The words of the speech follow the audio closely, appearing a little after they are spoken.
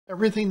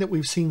Everything that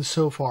we've seen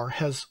so far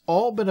has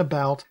all been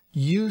about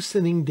you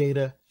sending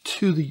data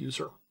to the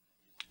user.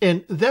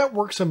 And that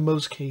works in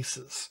most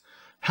cases.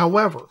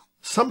 However,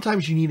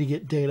 sometimes you need to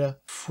get data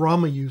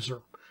from a user.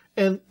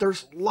 And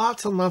there's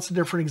lots and lots of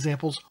different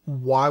examples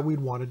why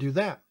we'd want to do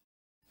that.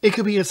 It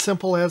could be as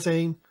simple as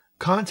a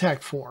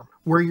contact form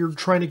where you're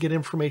trying to get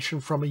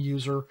information from a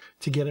user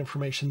to get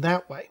information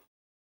that way.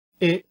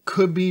 It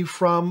could be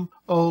from,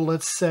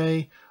 let's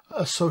say,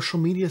 a social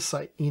media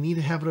site. You need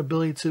to have an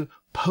ability to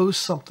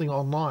post something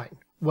online,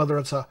 whether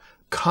it's a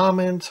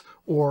comment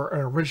or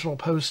an original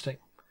posting.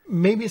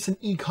 Maybe it's an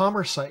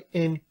e-commerce site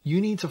and you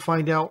need to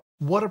find out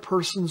what a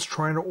person's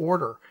trying to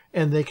order,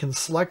 and they can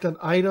select an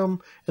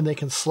item and they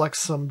can select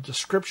some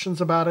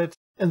descriptions about it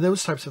and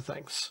those types of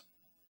things.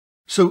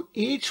 So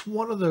each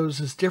one of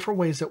those is different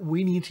ways that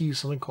we need to use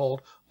something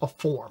called a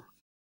form.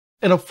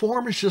 And a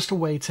form is just a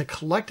way to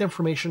collect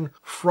information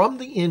from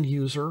the end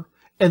user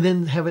and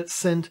then have it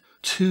sent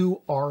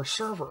to our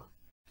server.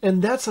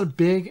 And that's a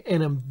big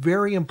and a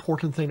very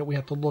important thing that we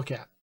have to look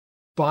at.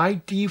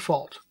 By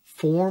default,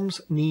 forms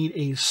need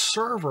a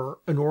server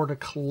in order to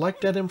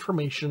collect that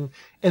information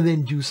and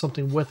then do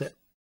something with it.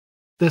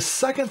 The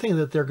second thing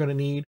that they're going to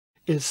need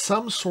is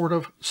some sort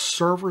of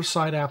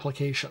server-side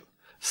application,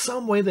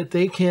 some way that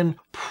they can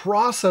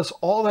process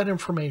all that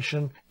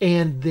information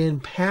and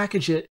then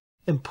package it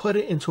and put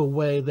it into a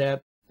way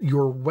that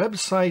your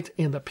website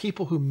and the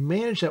people who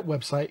manage that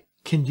website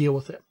can deal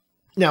with it.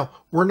 Now,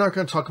 we're not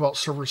going to talk about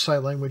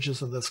server-side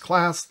languages in this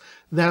class.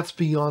 That's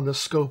beyond the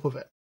scope of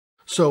it.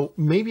 So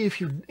maybe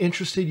if you're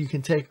interested, you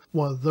can take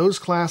one of those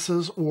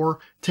classes or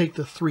take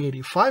the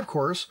 385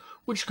 course,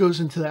 which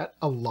goes into that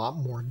a lot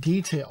more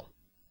detail.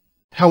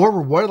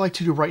 However, what I'd like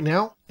to do right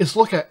now is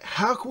look at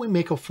how can we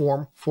make a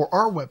form for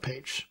our web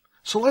page.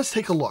 So let's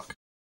take a look.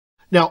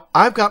 Now,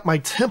 I've got my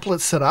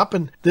template set up,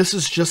 and this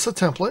is just a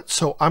template.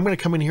 So I'm going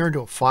to come in here and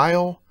do a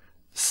File,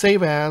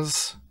 Save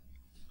As.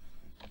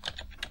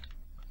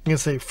 I'm going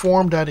to say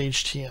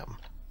form.htm.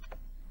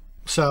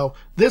 So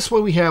this way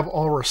we have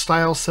all our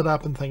styles set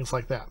up and things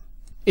like that.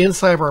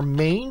 Inside of our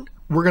main,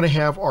 we're going to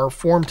have our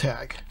form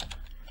tag.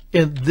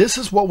 And this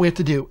is what we have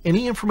to do.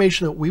 Any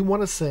information that we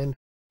want to send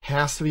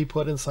has to be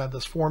put inside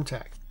this form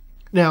tag.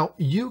 Now,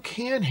 you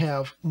can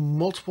have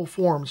multiple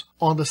forms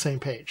on the same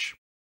page.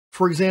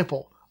 For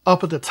example,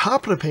 up at the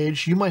top of the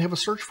page, you might have a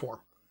search form.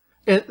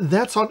 And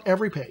that's on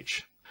every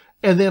page.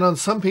 And then on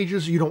some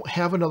pages, you don't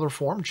have another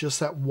form, just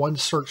that one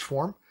search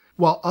form.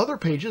 While other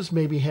pages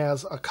maybe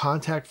has a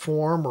contact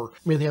form, or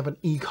maybe they have an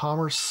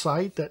e-commerce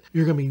site that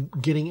you're going to be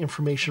getting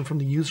information from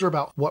the user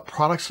about what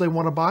products they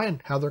want to buy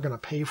and how they're going to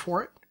pay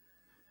for it.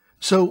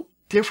 So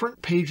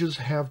different pages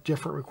have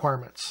different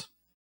requirements.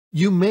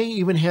 You may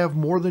even have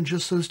more than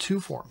just those two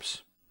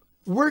forms.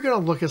 We're going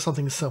to look at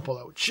something simple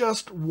though,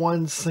 just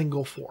one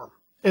single form.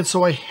 And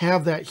so I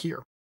have that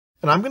here.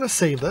 And I'm going to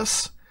save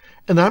this.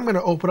 And I'm going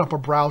to open up a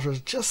browser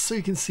just so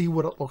you can see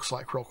what it looks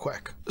like real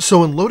quick.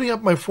 So in loading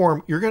up my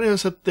form, you're going to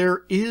notice that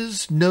there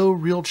is no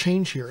real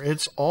change here.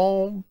 It's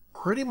all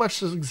pretty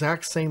much the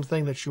exact same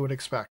thing that you would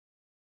expect.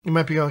 You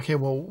might be going, okay,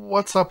 well,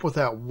 what's up with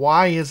that?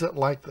 Why is it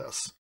like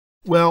this?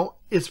 Well,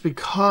 it's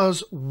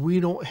because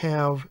we don't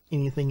have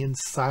anything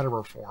inside of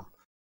our form.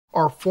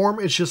 Our form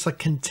is just a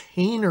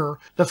container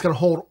that's going to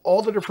hold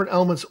all the different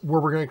elements where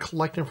we're going to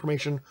collect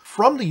information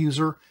from the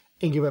user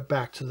and give it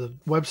back to the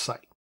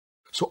website.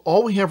 So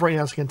all we have right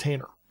now is a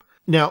container.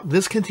 Now,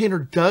 this container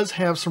does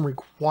have some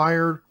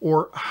required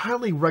or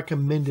highly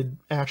recommended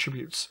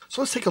attributes. So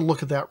let's take a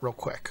look at that real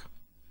quick.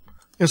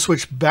 And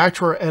switch back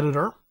to our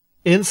editor.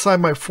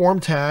 Inside my form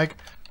tag,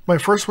 my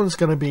first one is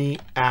going to be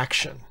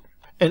action.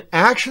 And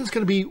action is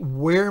going to be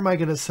where am I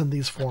going to send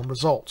these form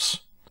results.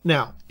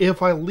 Now,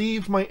 if I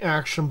leave my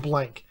action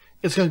blank,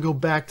 it's going to go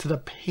back to the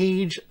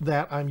page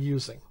that I'm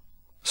using.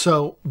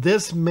 So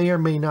this may or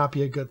may not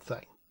be a good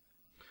thing.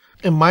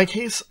 In my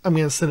case, I'm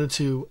going to send it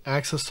to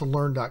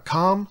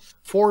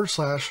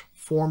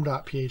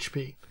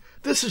accesstolearn.com/form.php.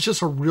 This is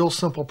just a real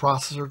simple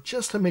processor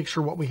just to make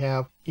sure what we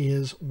have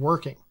is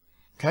working.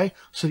 Okay,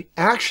 so the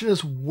action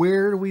is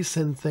where do we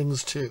send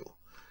things to.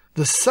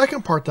 The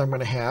second part that I'm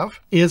going to have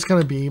is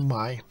going to be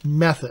my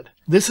method.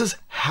 This is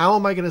how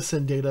am I going to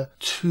send data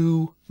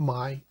to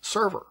my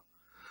server.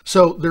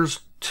 So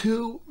there's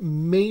two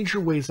major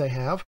ways I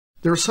have.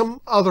 There are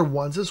some other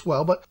ones as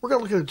well, but we're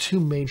going to look at the two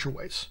major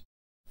ways.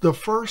 The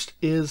first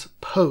is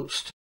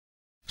post.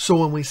 So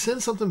when we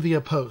send something via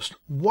post,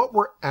 what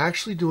we're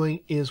actually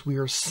doing is we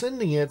are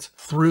sending it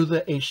through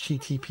the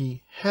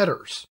HTTP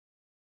headers.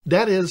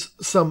 That is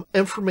some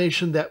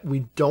information that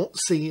we don't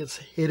see. It's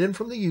hidden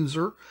from the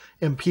user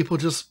and people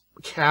just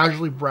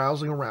casually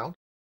browsing around.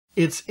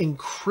 It's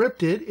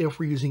encrypted if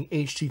we're using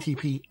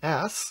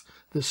HTTPS,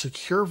 the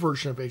secure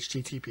version of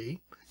HTTP.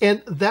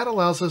 And that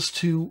allows us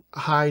to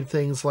hide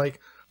things like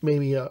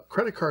maybe a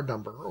credit card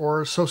number or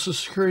a social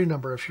security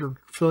number if you're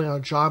filling out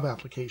a job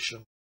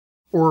application,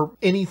 or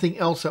anything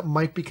else that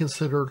might be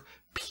considered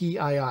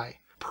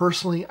PII,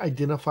 personally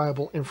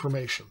identifiable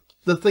information,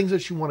 the things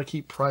that you want to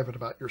keep private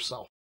about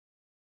yourself.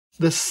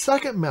 The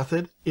second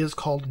method is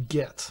called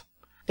get.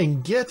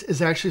 And get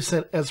is actually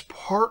sent as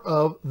part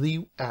of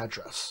the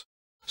address.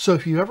 So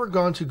if you've ever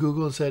gone to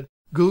Google and said,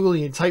 Google,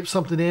 and you type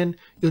something in,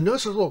 you'll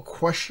notice there's a little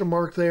question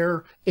mark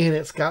there, and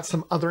it's got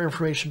some other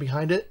information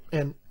behind it.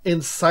 And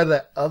inside of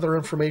that other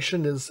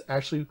information is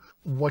actually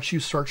what you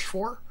searched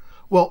for.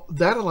 Well,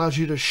 that allows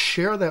you to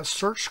share that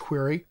search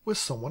query with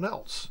someone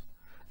else.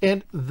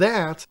 And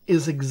that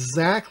is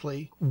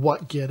exactly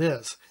what get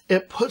is.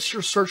 It puts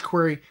your search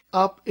query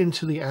up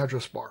into the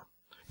address bar.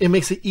 It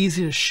makes it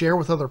easy to share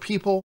with other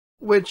people,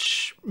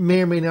 which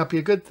may or may not be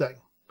a good thing.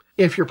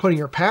 If you're putting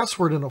your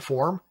password in a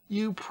form,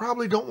 you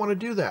probably don't want to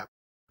do that,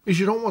 because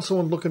you don't want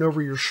someone looking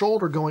over your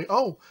shoulder going,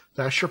 oh,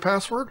 that's your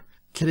password?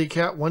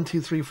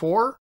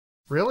 kittycat1234?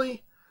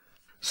 Really?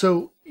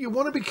 So you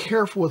want to be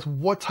careful with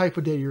what type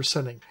of data you're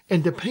sending.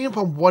 And depending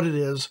upon what it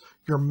is,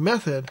 your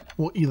method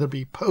will either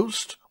be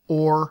post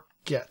or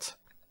get.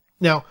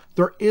 Now,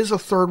 there is a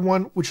third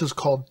one, which is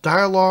called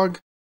dialog.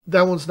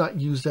 That one's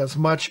not used as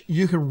much.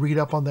 You can read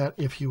up on that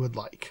if you would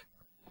like.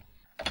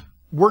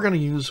 We're going to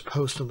use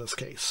post in this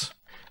case.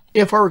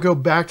 If I were to go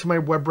back to my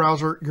web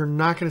browser, you're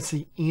not going to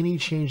see any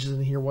changes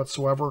in here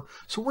whatsoever.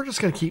 So we're just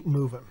going to keep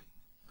moving.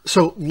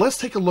 So let's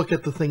take a look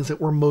at the things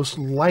that we're most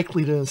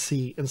likely to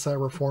see inside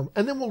of our form.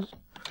 And then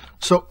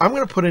so I'm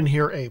going to put in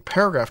here a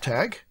paragraph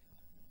tag.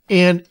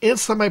 And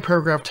inside my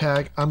paragraph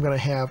tag, I'm going to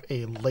have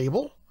a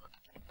label.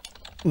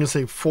 I'm going to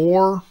say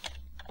for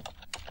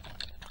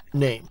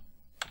name.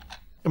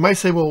 You might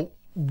say, well,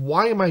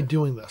 why am I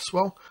doing this?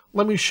 Well,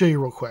 let me show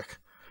you real quick.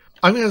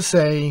 I'm going to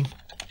say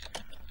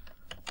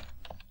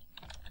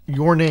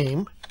your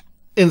name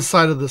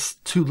inside of this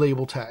two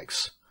label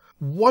tags.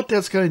 What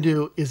that's going to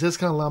do is it's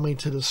going to allow me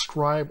to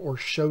describe or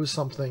show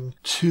something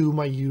to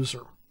my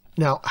user.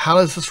 Now, how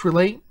does this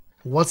relate?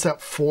 What's that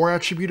for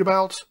attribute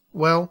about?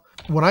 Well,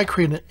 when I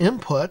create an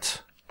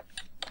input,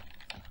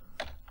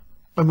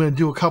 I'm going to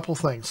do a couple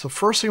things. The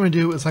first thing I'm going to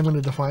do is I'm going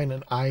to define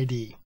an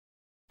ID.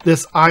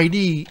 This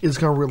ID is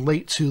going to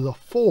relate to the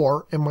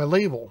for in my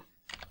label.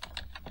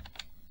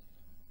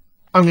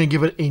 I'm going to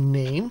give it a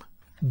name.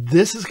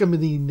 This is going to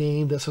be the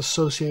name that's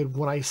associated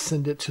when I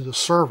send it to the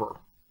server.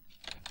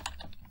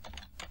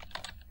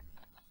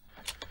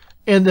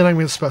 And then I'm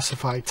going to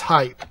specify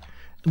type.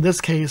 In this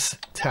case,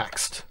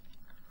 text.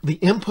 The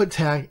input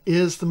tag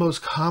is the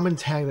most common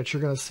tag that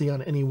you're going to see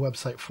on any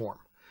website form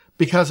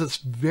because it's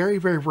very,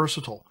 very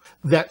versatile.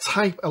 That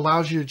type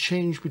allows you to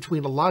change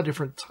between a lot of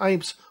different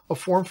types of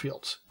form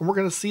fields. And we're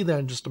going to see that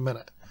in just a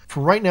minute.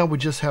 For right now, we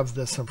just have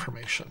this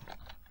information.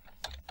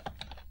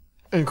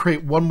 And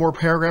create one more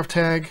paragraph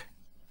tag.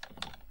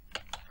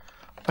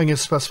 I'm going to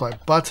specify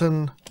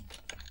button.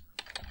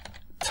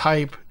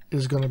 Type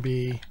is going to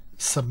be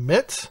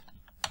submit.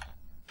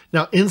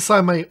 Now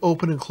inside my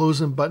open and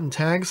closing button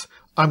tags,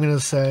 I'm going to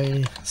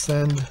say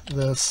send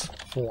this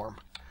form.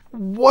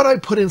 What I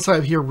put inside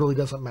of here really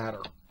doesn't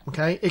matter.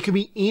 Okay, it can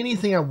be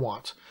anything I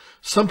want.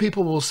 Some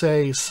people will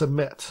say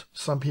submit.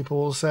 Some people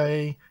will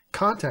say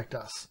contact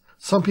us.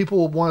 Some people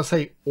will want to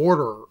say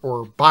order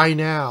or buy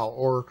now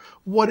or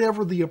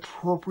whatever the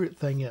appropriate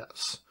thing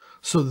is.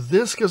 So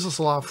this gives us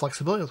a lot of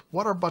flexibility with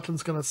what our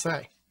button's going to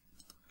say.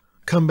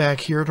 Come back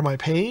here to my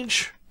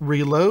page,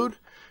 reload.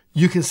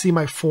 You can see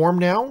my form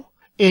now,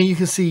 and you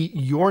can see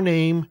your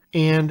name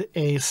and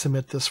a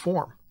submit this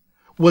form.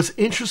 What's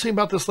interesting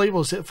about this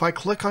label is that if I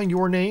click on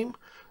your name,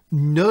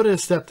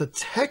 notice that the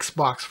text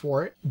box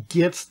for it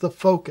gets the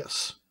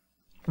focus.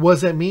 What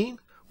does that mean?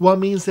 Well, it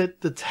means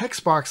that the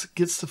text box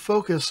gets the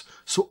focus.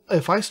 So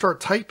if I start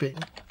typing,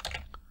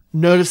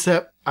 notice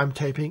that I'm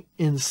typing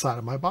inside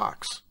of my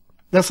box.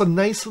 That's a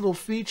nice little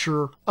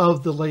feature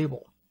of the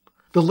label.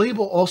 The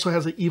label also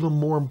has an even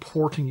more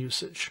important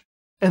usage,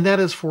 and that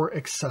is for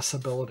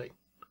accessibility.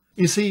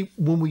 You see,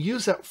 when we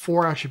use that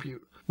for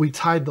attribute, we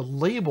tied the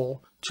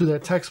label to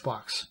that text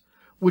box,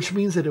 which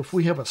means that if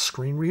we have a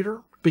screen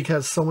reader,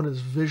 because someone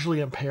is visually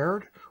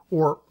impaired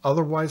or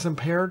otherwise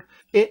impaired,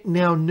 it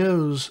now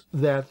knows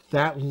that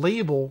that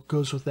label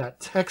goes with that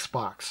text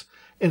box.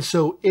 And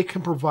so it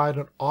can provide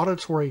an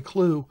auditory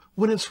clue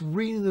when it's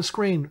reading the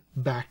screen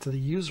back to the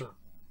user.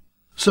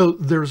 So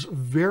there's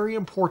very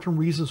important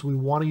reasons we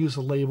want to use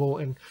a label,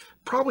 and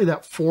probably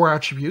that for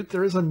attribute.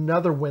 There is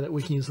another way that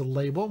we can use a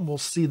label, and we'll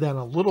see that in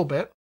a little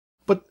bit.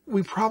 But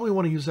we probably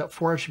want to use that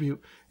for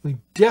attribute. We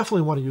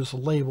definitely want to use a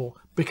label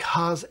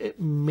because it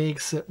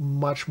makes it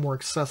much more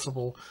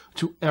accessible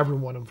to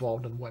everyone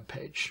involved in the web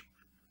page.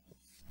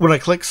 When I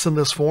click send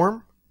this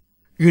form,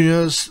 you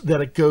notice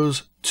that it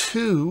goes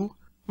to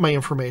my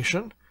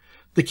information.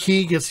 The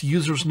key gets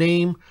user's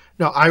name.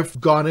 Now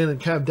I've gone in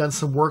and kind of done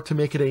some work to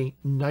make it a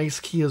nice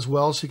key as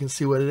well, so you can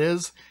see what it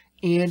is,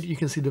 and you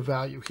can see the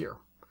value here.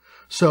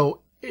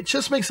 So it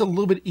just makes it a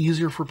little bit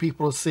easier for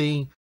people to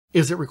see.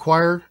 Is it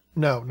required?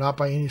 No, not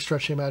by any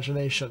stretch of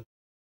imagination.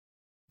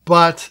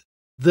 But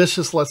this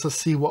just lets us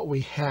see what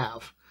we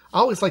have. I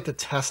always like to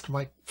test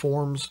my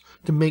forms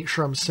to make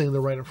sure I'm seeing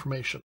the right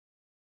information.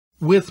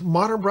 With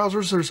modern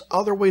browsers, there's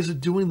other ways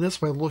of doing this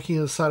by looking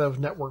inside of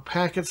network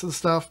packets and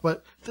stuff,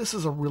 but this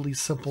is a really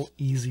simple,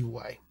 easy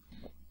way.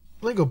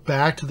 Let me go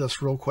back to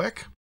this real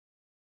quick.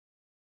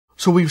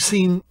 So we've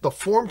seen the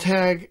form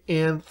tag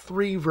and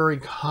 3 very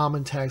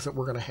common tags that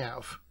we're going to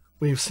have.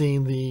 We've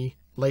seen the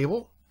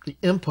label, the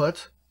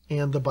input,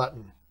 and the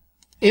button.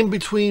 In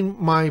between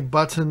my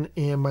button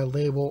and my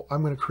label,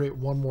 I'm going to create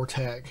one more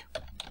tag.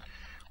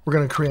 We're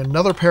going to create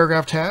another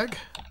paragraph tag,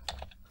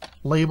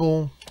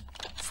 label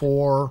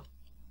for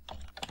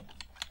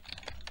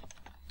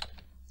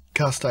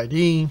cust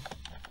ID.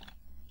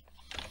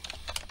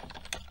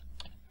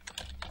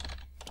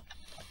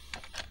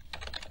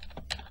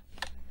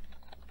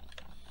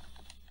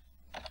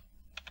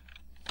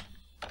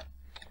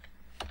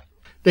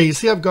 Now you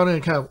see I've gone in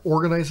and kind of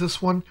organized this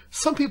one.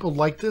 Some people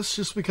like this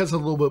just because it's a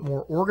little bit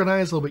more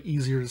organized, a little bit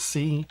easier to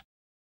see.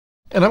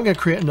 And I'm going to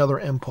create another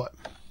input.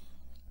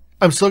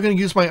 I'm still going to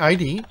use my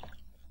ID.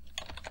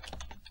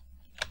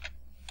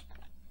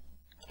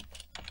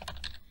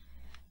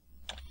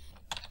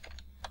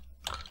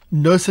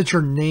 Notice that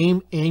your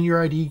name and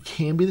your ID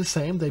can be the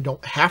same. They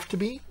don't have to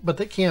be, but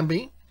they can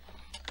be.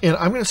 And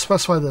I'm going to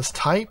specify this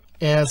type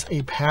as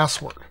a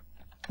password.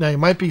 Now you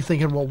might be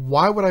thinking, well,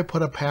 why would I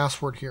put a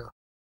password here?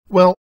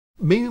 Well,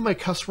 maybe my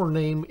customer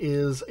name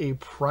is a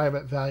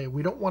private value.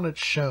 We don't want it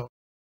shown.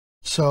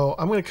 So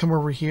I'm going to come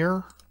over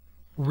here,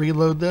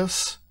 reload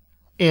this,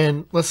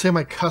 and let's say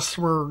my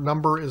customer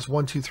number is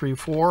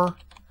 1234.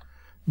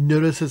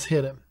 Notice it's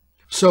hidden.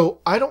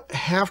 So I don't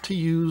have to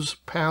use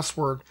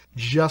password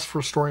just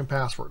for storing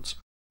passwords.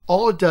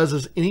 All it does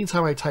is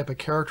anytime I type a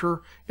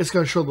character, it's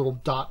going to show a little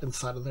dot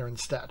inside of there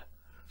instead.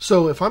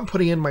 So if I'm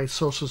putting in my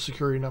social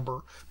security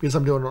number because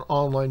I'm doing an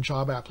online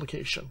job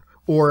application,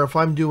 or if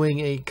I'm doing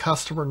a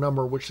customer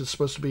number, which is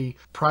supposed to be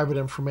private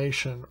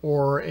information,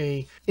 or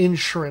a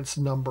insurance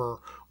number,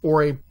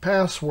 or a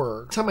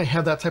password. Anytime I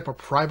have that type of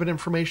private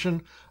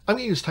information, I'm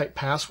going to use type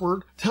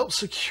password to help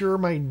secure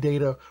my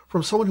data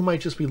from someone who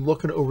might just be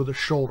looking over the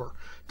shoulder,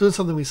 doing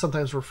something we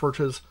sometimes refer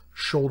to as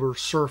shoulder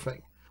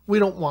surfing. We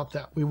don't want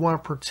that. We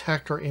want to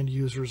protect our end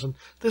users, and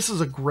this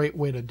is a great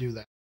way to do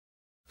that.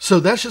 So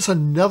that's just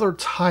another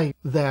type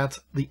that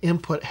the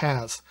input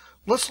has.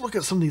 Let's look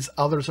at some of these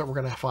others that we're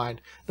going to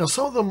find. Now,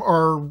 some of them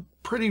are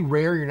pretty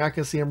rare. You're not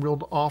going to see them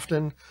real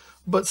often,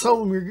 but some of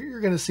them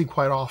you're going to see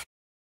quite often.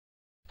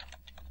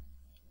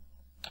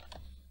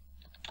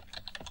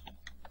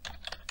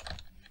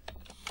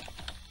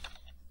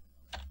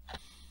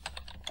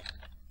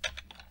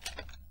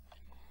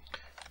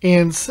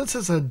 And since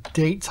it's a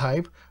date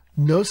type,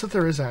 notice that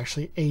there is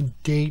actually a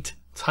date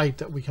type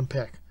that we can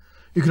pick.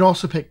 You can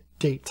also pick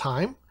date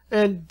time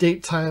and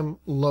date time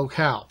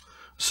locale.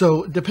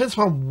 So it depends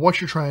on what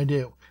you're trying to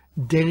do.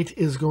 Date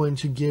is going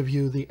to give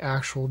you the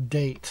actual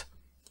date.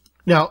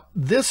 Now,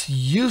 this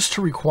used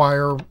to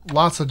require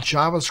lots of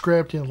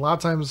JavaScript, and a lot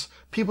of times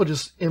people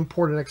just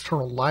import an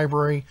external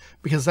library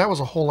because that was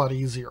a whole lot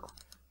easier.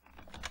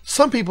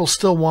 Some people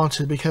still want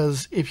to,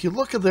 because if you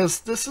look at this,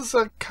 this is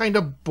a kind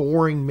of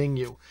boring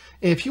menu.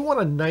 And if you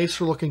want a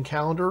nicer looking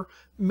calendar,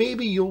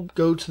 maybe you'll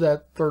go to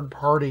that third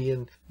party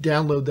and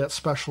download that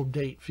special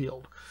date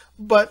field.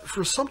 But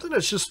for something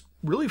that's just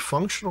really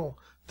functional,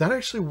 that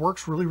actually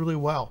works really, really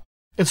well.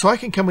 And so I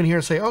can come in here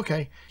and say,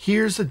 okay,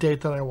 here's the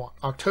date that I want,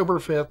 October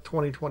 5th,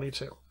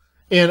 2022.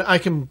 And I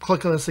can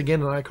click on this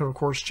again, and I can, of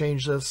course,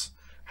 change this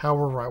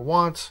however I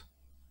want.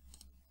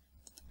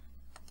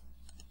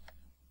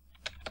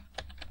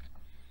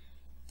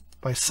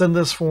 If I send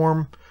this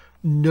form,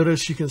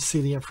 notice you can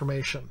see the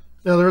information.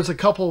 Now, there's a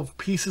couple of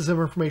pieces of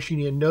information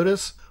you need to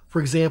notice.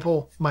 For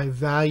example, my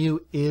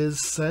value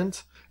is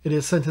sent. It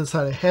is sent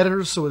inside a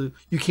header, so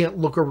you can't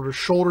look over the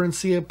shoulder and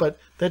see it, but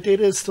that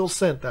data is still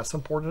sent. That's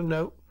important to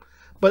note.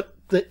 But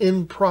the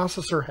end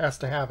processor has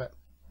to have it.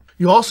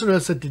 You also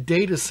notice that the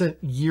date is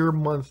sent year,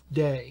 month,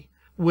 day,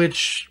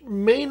 which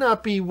may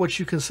not be what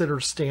you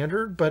consider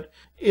standard, but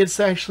it's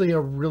actually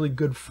a really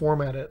good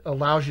format. It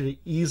allows you to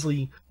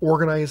easily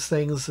organize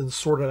things and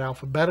sort it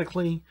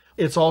alphabetically.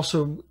 It's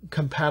also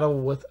compatible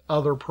with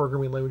other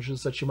programming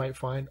languages that you might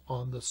find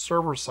on the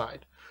server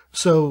side.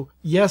 So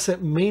yes,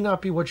 it may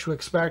not be what you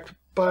expect,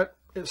 but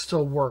it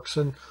still works.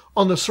 And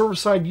on the server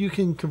side, you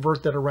can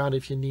convert that around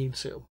if you need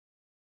to.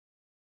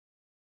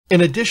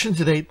 In addition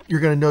to date, you're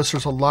going to notice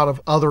there's a lot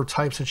of other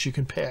types that you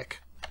can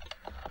pick.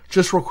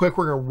 Just real quick,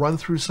 we're going to run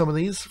through some of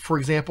these. For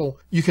example,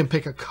 you can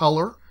pick a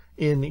color,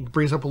 and it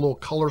brings up a little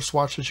color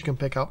swatch that you can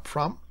pick up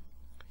from.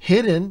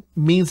 Hidden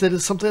means that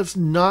it's something that's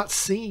not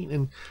seen,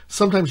 and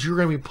sometimes you're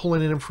going to be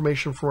pulling in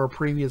information from a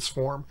previous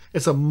form.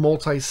 It's a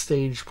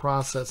multi-stage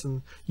process,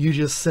 and you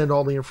just send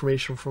all the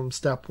information from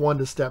step 1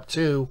 to step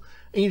 2,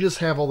 and you just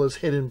have all those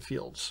hidden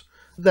fields.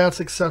 That's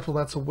acceptable.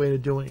 That's a way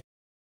of doing it.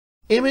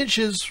 Image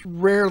is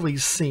rarely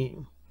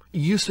seen.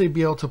 You used to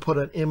be able to put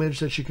an image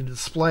that you can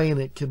display,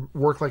 and it can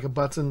work like a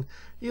button.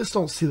 You just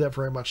don't see that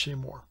very much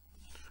anymore.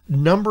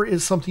 Number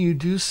is something you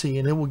do see,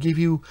 and it will give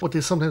you what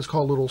they sometimes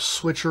call a little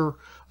switcher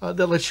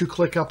that lets you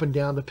click up and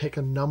down to pick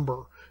a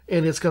number,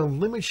 and it's going to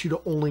limit you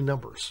to only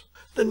numbers.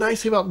 The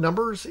nice thing about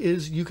numbers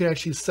is you can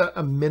actually set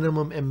a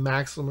minimum and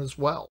maximum as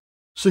well.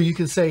 So you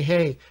can say,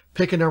 hey,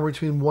 pick a number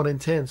between 1 and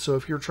 10. So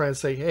if you're trying to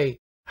say, hey,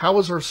 how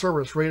was our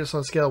service? Rate us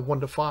on a scale of 1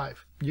 to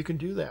 5. you can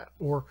do that.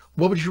 Or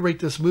what would you rate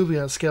this movie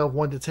on a scale of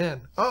 1 to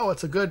 10? Oh,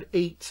 it's a good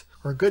 8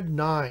 or a good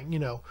 9, you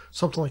know,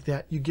 something like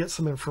that. You get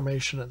some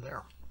information in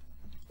there.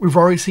 We've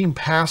already seen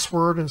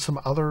password and some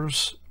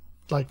others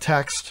like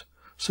text.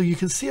 So you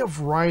can see a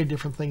variety of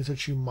different things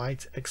that you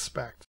might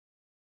expect.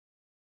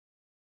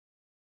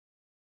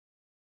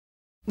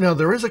 Now,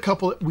 there is a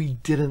couple that we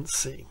didn't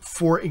see.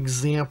 For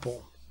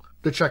example,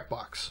 the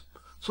checkbox.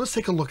 So let's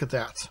take a look at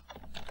that.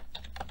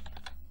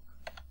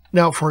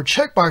 Now, for a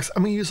checkbox,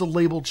 I'm going to use a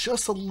label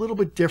just a little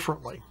bit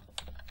differently.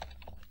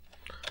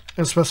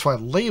 And specify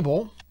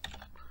label,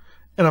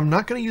 and I'm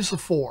not going to use the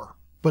for,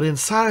 but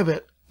inside of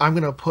it, I'm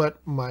going to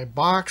put my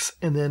box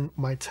and then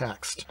my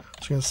text.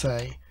 So I'm going to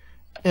say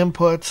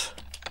input,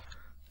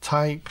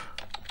 type,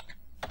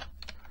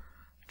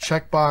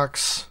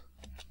 checkbox,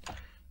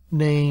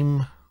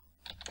 name,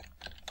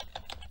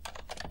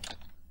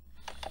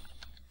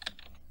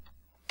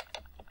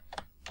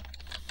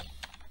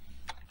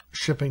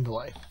 shipping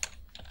delay.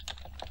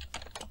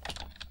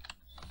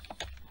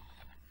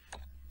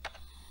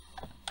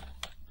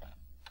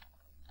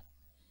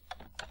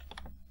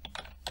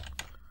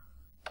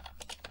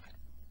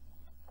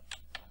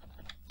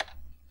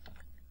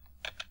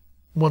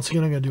 Once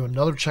again, I'm going to do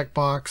another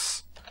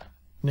checkbox,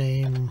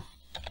 name,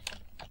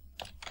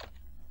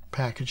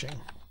 packaging.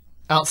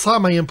 Outside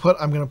my input,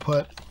 I'm going to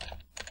put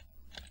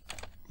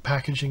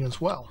packaging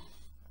as well.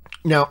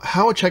 Now,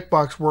 how a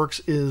checkbox works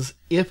is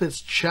if it's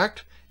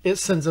checked, it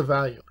sends a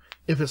value.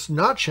 If it's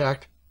not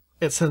checked,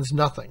 it sends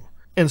nothing.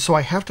 And so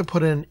I have to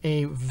put in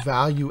a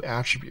value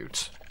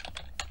attribute.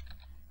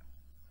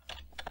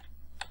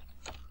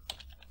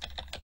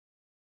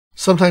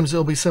 Sometimes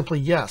it'll be simply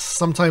yes.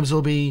 Sometimes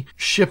it'll be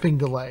shipping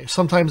delay.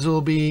 Sometimes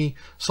it'll be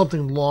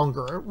something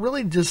longer. It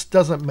really just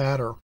doesn't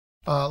matter.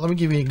 Let me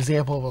give you an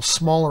example of a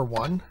smaller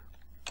one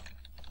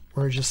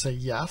where I just say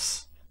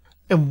yes.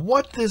 And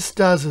what this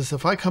does is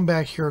if I come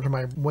back here to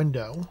my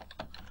window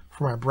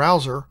for my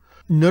browser,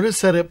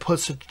 notice that it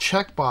puts a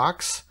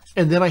checkbox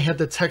and then I have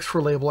the text for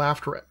label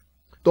after it.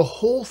 The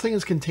whole thing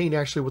is contained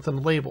actually within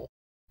the label.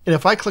 And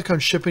if I click on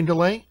shipping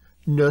delay,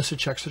 notice it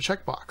checks the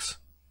checkbox.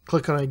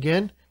 Click on it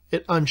again,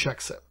 it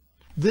unchecks it.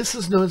 This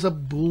is known as a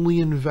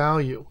Boolean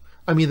value.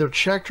 I'm either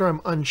checked or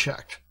I'm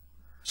unchecked.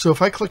 So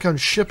if I click on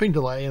shipping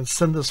delay and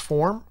send this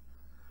form,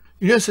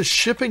 you notice that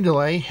shipping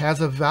delay has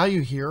a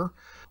value here.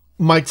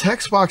 My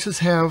text boxes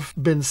have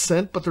been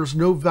sent, but there's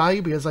no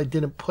value because I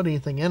didn't put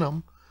anything in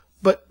them.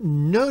 But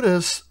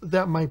notice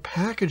that my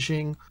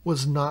packaging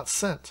was not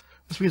sent.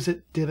 That's because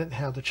it didn't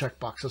have the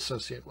checkbox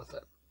associated with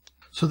it.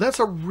 So that's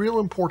a real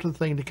important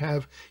thing to kind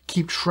of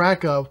keep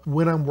track of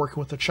when I'm working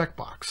with the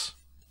checkbox.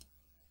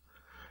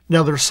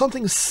 Now there's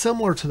something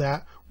similar to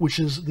that, which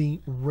is the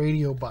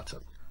radio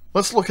button.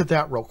 Let's look at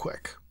that real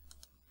quick.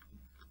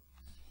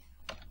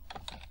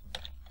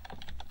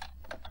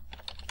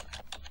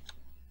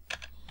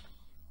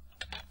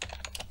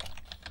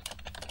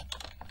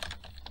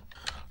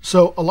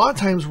 So a lot of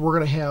times we're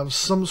going to have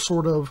some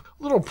sort of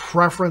little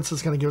preference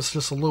that's going to give us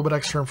just a little bit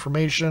extra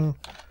information,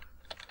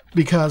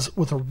 because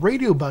with a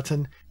radio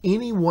button,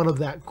 any one of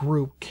that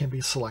group can be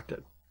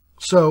selected.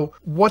 So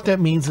what that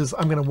means is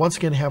I'm going to once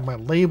again have my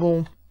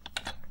label,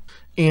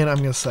 and I'm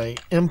going to say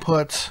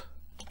input,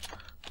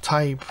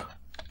 type,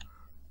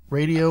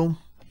 radio,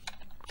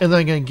 and then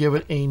I'm going to give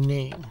it a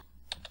name,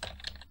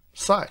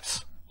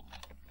 size,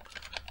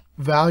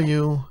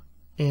 value,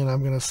 and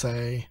I'm going to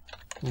say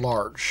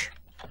large.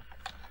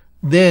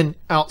 Then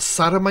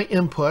outside of my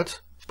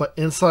input, but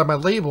inside my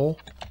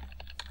label,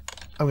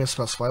 I'm going to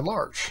specify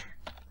large.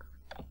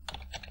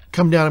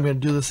 Come down, I'm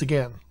going to do this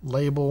again.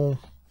 Label,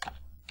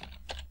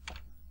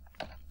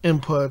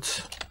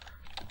 input,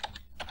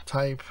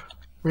 type,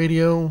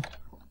 radio,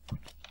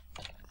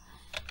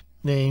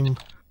 name,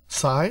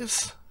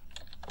 size.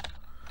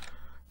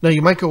 Now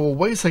you might go, well,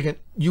 wait a second,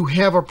 you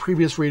have a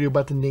previous radio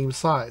button name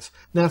size.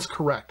 That's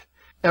correct.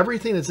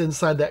 Everything that's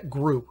inside that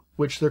group,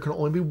 which there can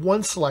only be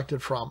one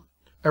selected from,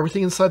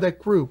 everything inside that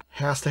group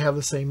has to have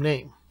the same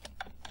name.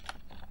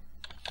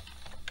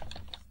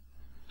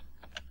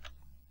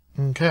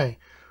 Okay.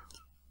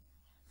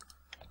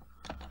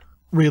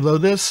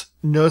 Reload this.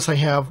 Notice I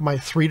have my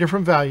 3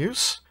 different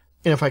values.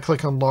 And if I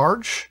click on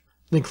large,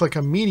 then click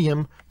on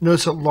medium,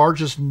 notice that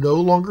large is no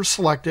longer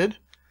selected.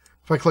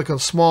 If I click on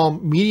small,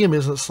 medium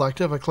isn't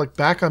selected. If I click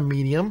back on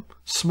medium,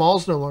 small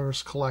is no longer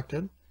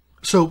selected.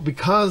 So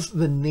because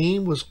the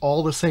name was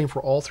all the same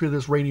for all 3 of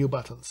those radio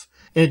buttons,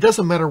 and it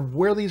doesn't matter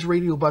where these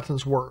radio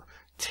buttons were,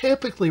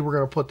 typically we're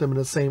going to put them in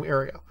the same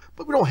area,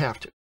 but we don't have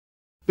to.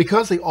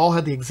 Because they all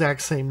had the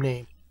exact same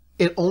name,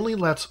 it only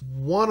lets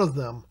one of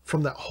them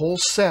from that whole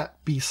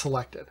set be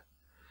selected.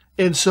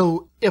 And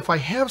so if I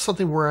have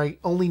something where I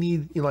only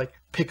need, like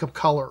pick a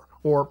color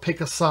or pick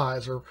a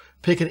size or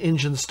pick an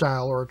engine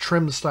style or a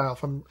trim style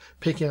if I'm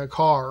picking a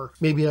car, or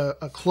maybe a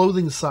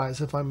clothing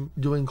size if I'm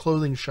doing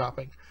clothing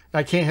shopping,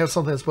 I can't have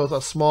something that's both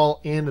a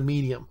small and a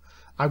medium.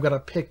 I've got to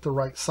pick the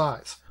right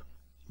size.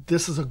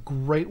 This is a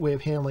great way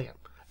of handling it,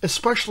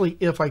 especially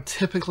if I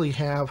typically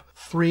have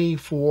 3,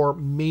 4,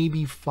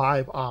 maybe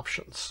 5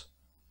 options.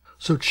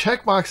 So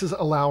checkboxes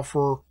allow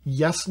for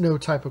yes, no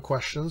type of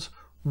questions.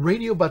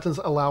 Radio buttons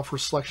allow for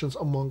selections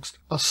amongst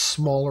a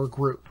smaller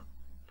group.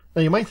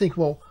 Now you might think,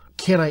 well,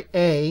 can I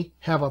A,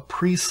 have a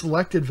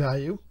pre-selected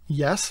value?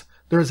 Yes,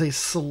 there is a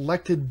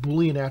selected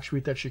Boolean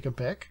attribute that you can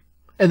pick.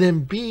 And then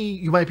B,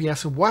 you might be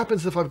asking, what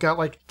happens if I've got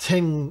like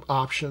 10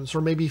 options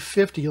or maybe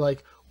 50,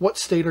 like what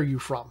state are you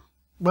from?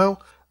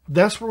 Well,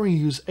 that's where we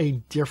use a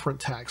different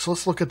tag. So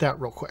let's look at that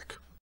real quick.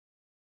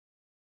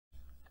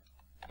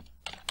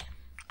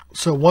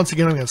 So once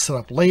again, I'm going to set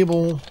up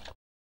label.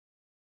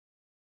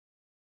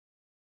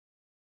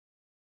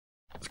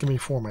 It's going to be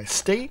for my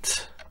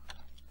state.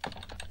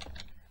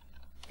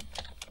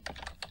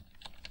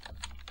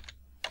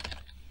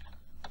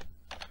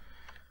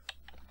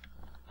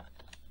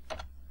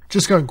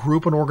 Just going to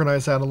group and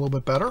organize that a little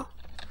bit better.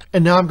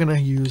 And now I'm going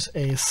to use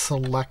a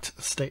select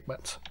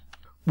statement.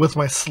 With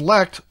my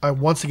select,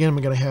 once again, I'm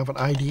going to have an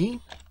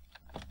ID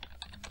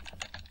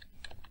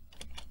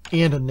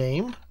and a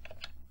name.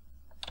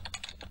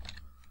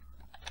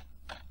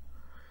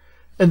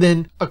 And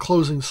then a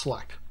closing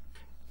select.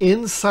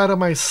 Inside of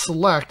my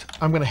select,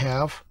 I'm going to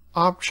have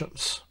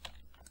options.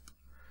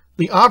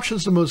 The option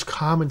is the most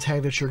common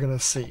tag that you're going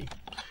to see.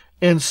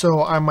 And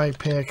so I might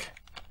pick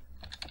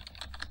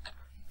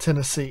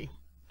Tennessee.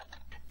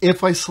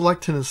 If I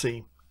select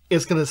Tennessee,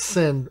 it's going to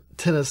send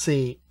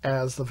Tennessee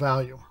as the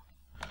value.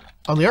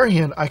 On the other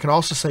hand, I can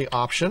also say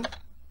option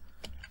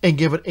and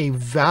give it a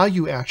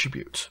value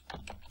attribute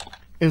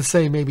and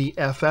say maybe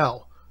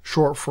FL,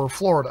 short for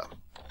Florida.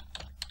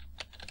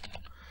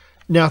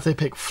 Now, if they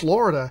pick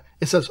Florida,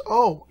 it says,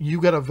 oh,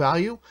 you got a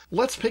value?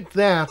 Let's pick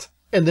that,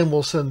 and then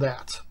we'll send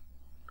that.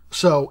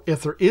 So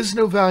if there is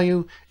no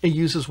value, it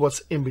uses what's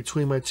in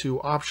between my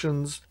two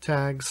options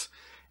tags.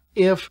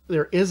 If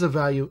there is a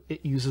value,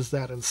 it uses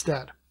that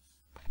instead.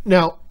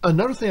 Now,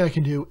 another thing I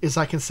can do is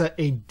I can set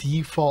a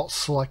default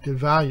selected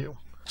value.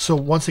 So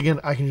once again,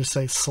 I can just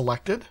say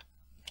selected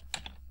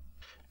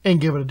and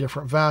give it a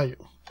different value.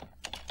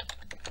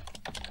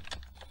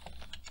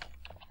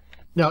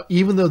 Now,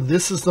 even though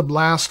this is the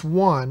last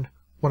one,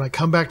 when I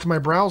come back to my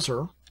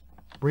browser,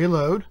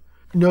 reload,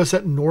 notice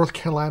that North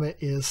Carolina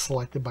is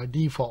selected by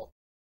default.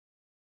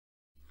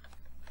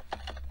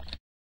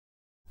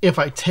 If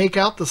I take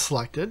out the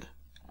selected,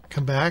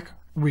 come back,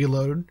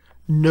 reload,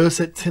 notice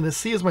that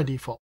Tennessee is my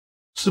default.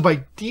 So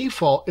by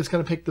default, it's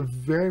going to pick the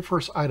very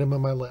first item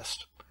on my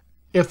list.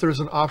 If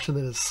there's an option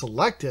that is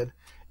selected,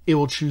 it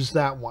will choose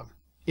that one.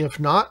 If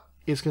not,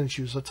 it's going to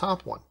choose the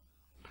top one.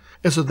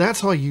 And so that's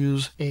how I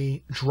use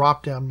a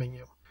drop-down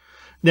menu.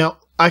 Now,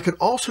 I could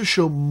also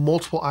show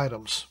multiple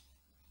items.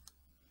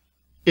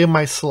 In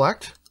my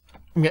select,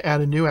 I'm going to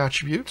add a new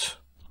attribute,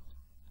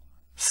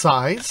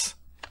 size,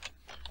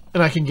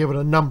 and I can give it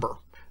a number.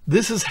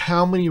 This is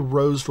how many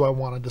rows do I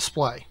want to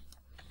display.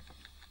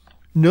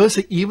 Notice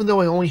that even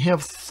though I only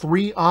have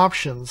 3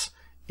 options,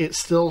 it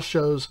still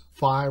shows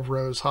 5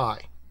 rows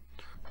high.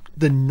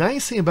 The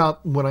nice thing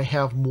about when I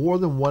have more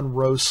than one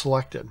row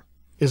selected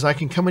is I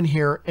can come in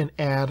here and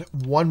add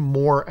one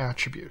more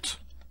attribute,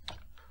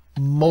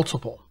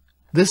 multiple.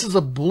 This is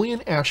a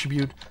Boolean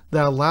attribute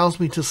that allows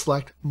me to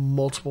select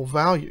multiple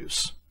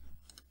values.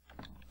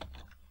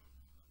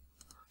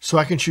 So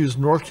I can choose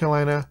North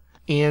Carolina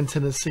and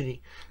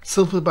Tennessee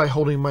simply by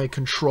holding my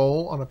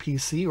Control on a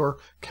PC or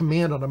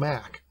Command on a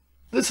Mac.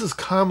 This is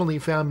commonly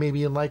found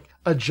maybe in like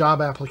a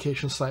job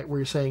application site where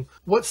you're saying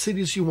what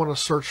cities you want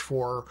to search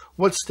for,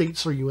 what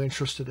states are you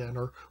interested in,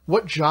 or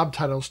what job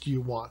titles do you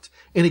want.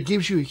 And it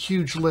gives you a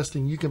huge list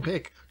and you can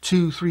pick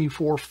 2, 3,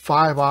 4,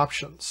 5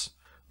 options.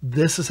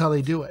 This is how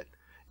they do it.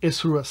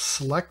 It's through a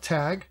select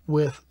tag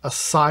with a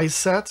size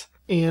set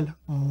and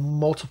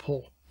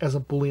multiple as a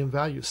Boolean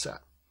value set.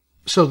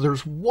 So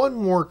there's one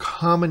more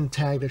common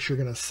tag that you're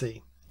going to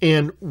see.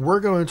 And we're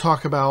going to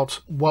talk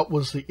about what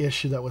was the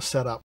issue that was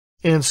set up.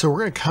 And so we're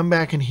going to come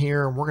back in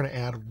here and we're going to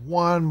add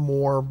one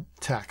more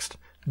text.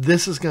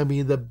 This is going to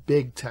be the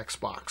big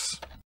text box.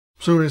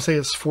 So we're going to say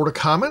it's for the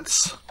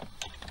comments.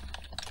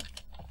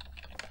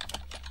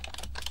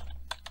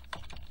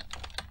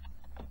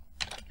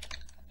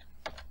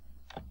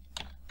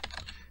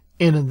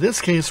 And in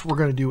this case, we're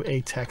going to do a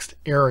text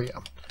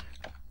area.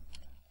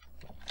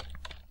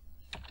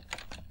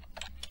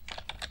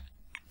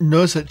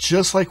 Notice that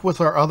just like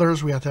with our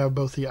others, we have to have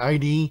both the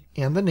ID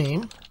and the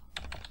name.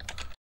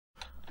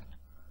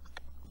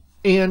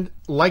 And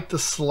like the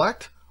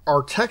select,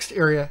 our text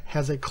area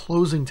has a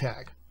closing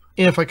tag.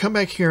 And if I come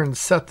back here and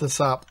set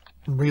this up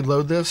and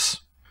reload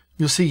this,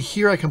 you'll see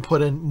here I can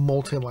put in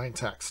multi-line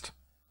text.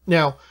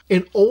 Now,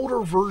 in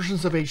older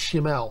versions of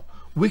HTML,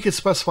 we could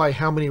specify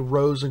how many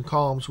rows and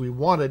columns we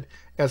wanted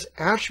as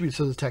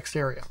attributes of the text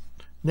area.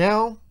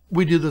 Now,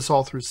 we do this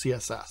all through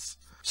CSS.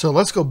 So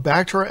let's go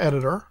back to our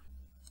editor,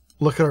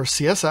 look at our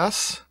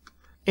CSS,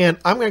 and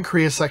I'm going to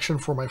create a section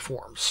for my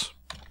forms.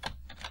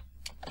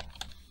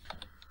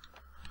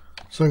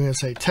 So I'm going to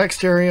say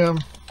text area,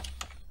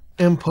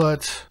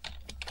 input,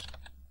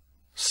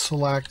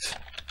 select,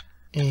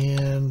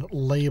 and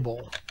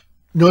label.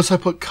 Notice I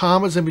put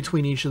commas in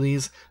between each of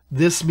these.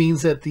 This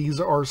means that these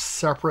are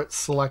separate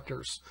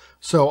selectors.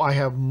 So I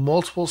have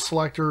multiple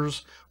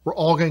selectors. We're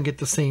all going to get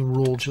the same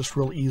rule just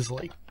real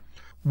easily.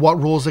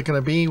 What rule is it going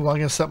to be? Well, I'm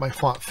going to set my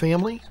font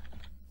family.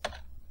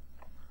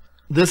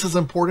 This is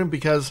important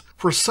because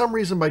for some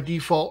reason by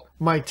default,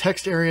 my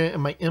text area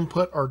and my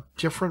input are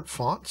different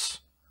fonts.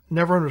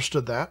 Never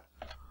understood that.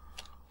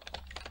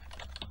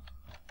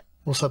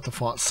 We'll set the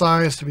font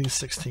size to be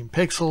 16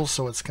 pixels,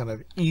 so it's kind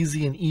of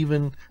easy and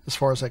even as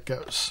far as that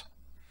goes.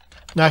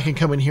 Now I can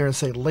come in here and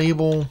say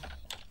label,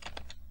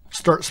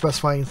 start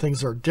specifying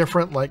things that are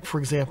different. Like, for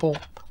example,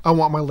 I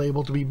want my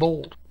label to be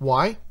bold.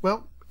 Why?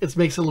 Well, it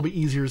makes it a little bit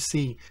easier to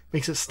see,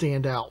 makes it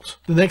stand out.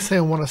 The next thing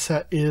I want to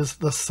set is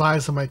the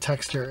size of my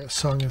text area.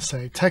 So I'm going to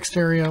say text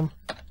area.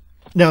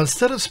 Now,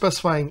 instead of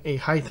specifying a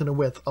height and a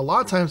width, a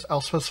lot of times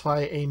I'll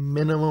specify a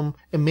minimum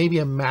and maybe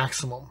a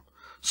maximum.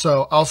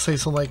 So I'll say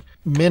something like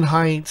min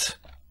height,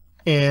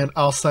 and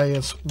I'll say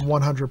it's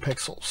 100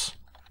 pixels.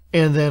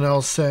 And then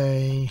I'll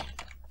say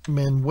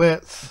min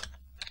width,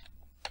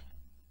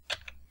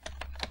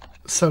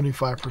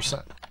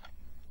 75%.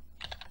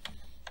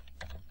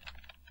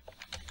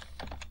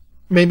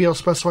 Maybe I'll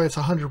specify it's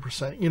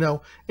 100%. You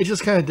know, it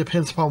just kind of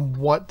depends upon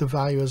what the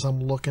value is I'm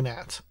looking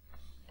at.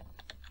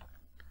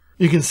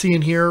 You can see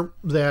in here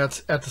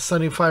that at the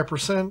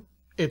 75%,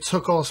 it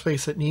took all the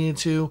space it needed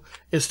to.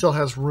 It still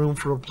has room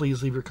for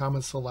please leave your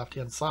comments to the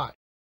left-hand side.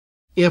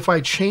 If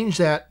I change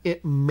that,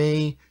 it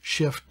may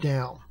shift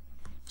down.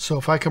 So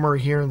if I come over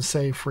here and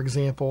say, for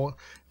example,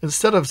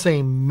 instead of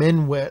saying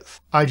min width,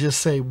 I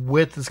just say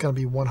width is going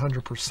to be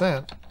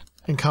 100%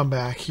 and come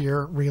back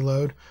here,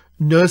 reload.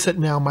 Notice that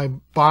now my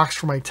box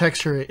for my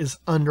text area is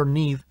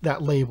underneath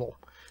that label.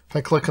 If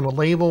I click on a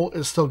label,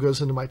 it still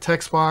goes into my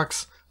text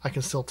box. I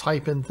can still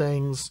type in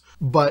things,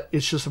 but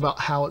it's just about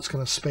how it's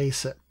going to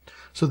space it.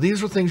 So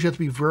these are things you have to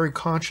be very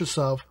conscious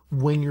of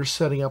when you're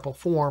setting up a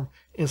form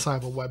inside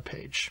of a web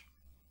page.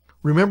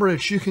 Remember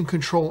that you can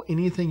control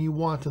anything you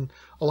want, and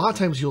a lot of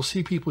times you'll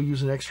see people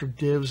using extra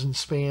divs and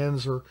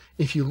spans, or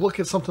if you look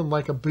at something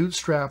like a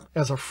Bootstrap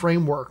as a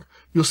framework,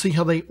 you'll see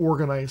how they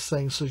organize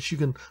things so that you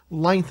can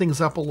line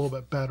things up a little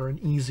bit better and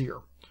easier.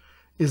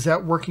 Is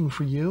that working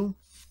for you?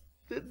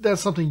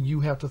 That's something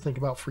you have to think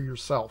about for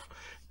yourself.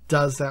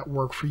 Does that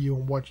work for you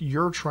and what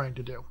you're trying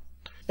to do?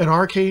 In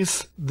our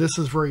case, this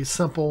is very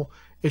simple.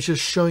 It's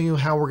just showing you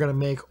how we're going to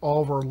make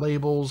all of our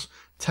labels,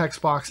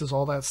 text boxes,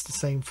 all that's the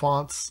same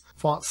fonts,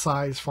 font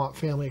size, font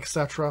family,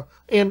 etc.,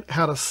 and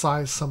how to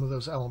size some of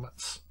those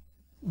elements.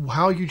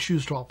 How you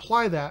choose to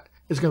apply that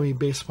is going to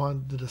be based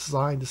upon the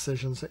design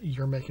decisions that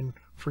you're making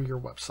for your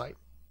website.